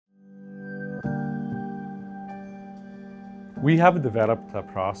We have developed a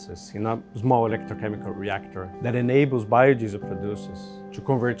process in a small electrochemical reactor that enables biodiesel producers to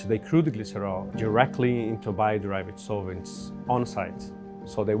convert the crude glycerol directly into bio-derived solvents on site,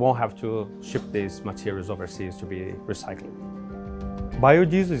 so they won't have to ship these materials overseas to be recycled.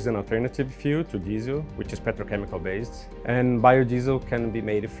 Biodiesel is an alternative fuel to diesel, which is petrochemical based, and biodiesel can be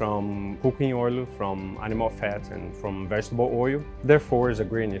made from cooking oil, from animal fat, and from vegetable oil, therefore is a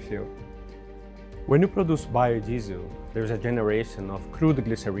green fuel. When you produce biodiesel, there's a generation of crude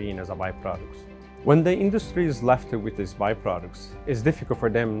glycerine as a byproduct. When the industry is left with these byproducts, it's difficult for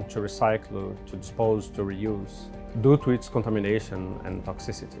them to recycle, to dispose, to reuse, due to its contamination and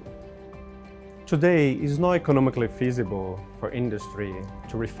toxicity. Today, it's not economically feasible for industry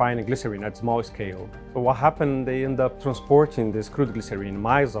to refine glycerine at small scale. So what happened, they end up transporting this crude glycerine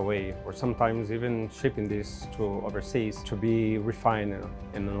miles away, or sometimes even shipping this to overseas to be refined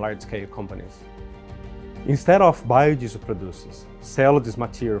in large-scale companies. Instead of biodiesel producers sell this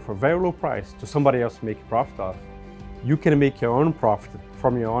material for very low price to somebody else make profit of, you can make your own profit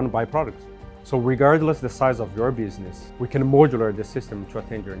from your own byproducts. So regardless the size of your business, we can modular the system to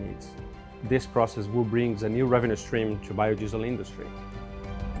attend your needs. This process will bring a new revenue stream to biodiesel industry.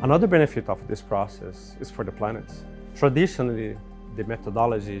 Another benefit of this process is for the planet. Traditionally, the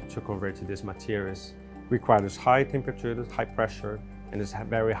methodology to convert these materials requires high temperatures, high pressure, and is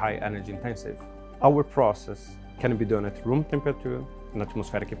very high energy intensive. Our process can be done at room temperature and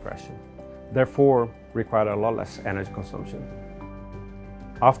atmospheric pressure, therefore require a lot less energy consumption.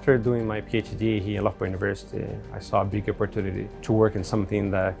 After doing my PhD here at Loughborough University, I saw a big opportunity to work in something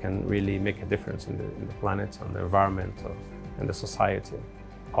that can really make a difference in the planet, and the environment, and the society.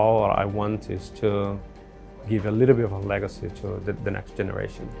 All I want is to give a little bit of a legacy to the next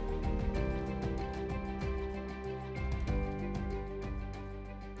generation.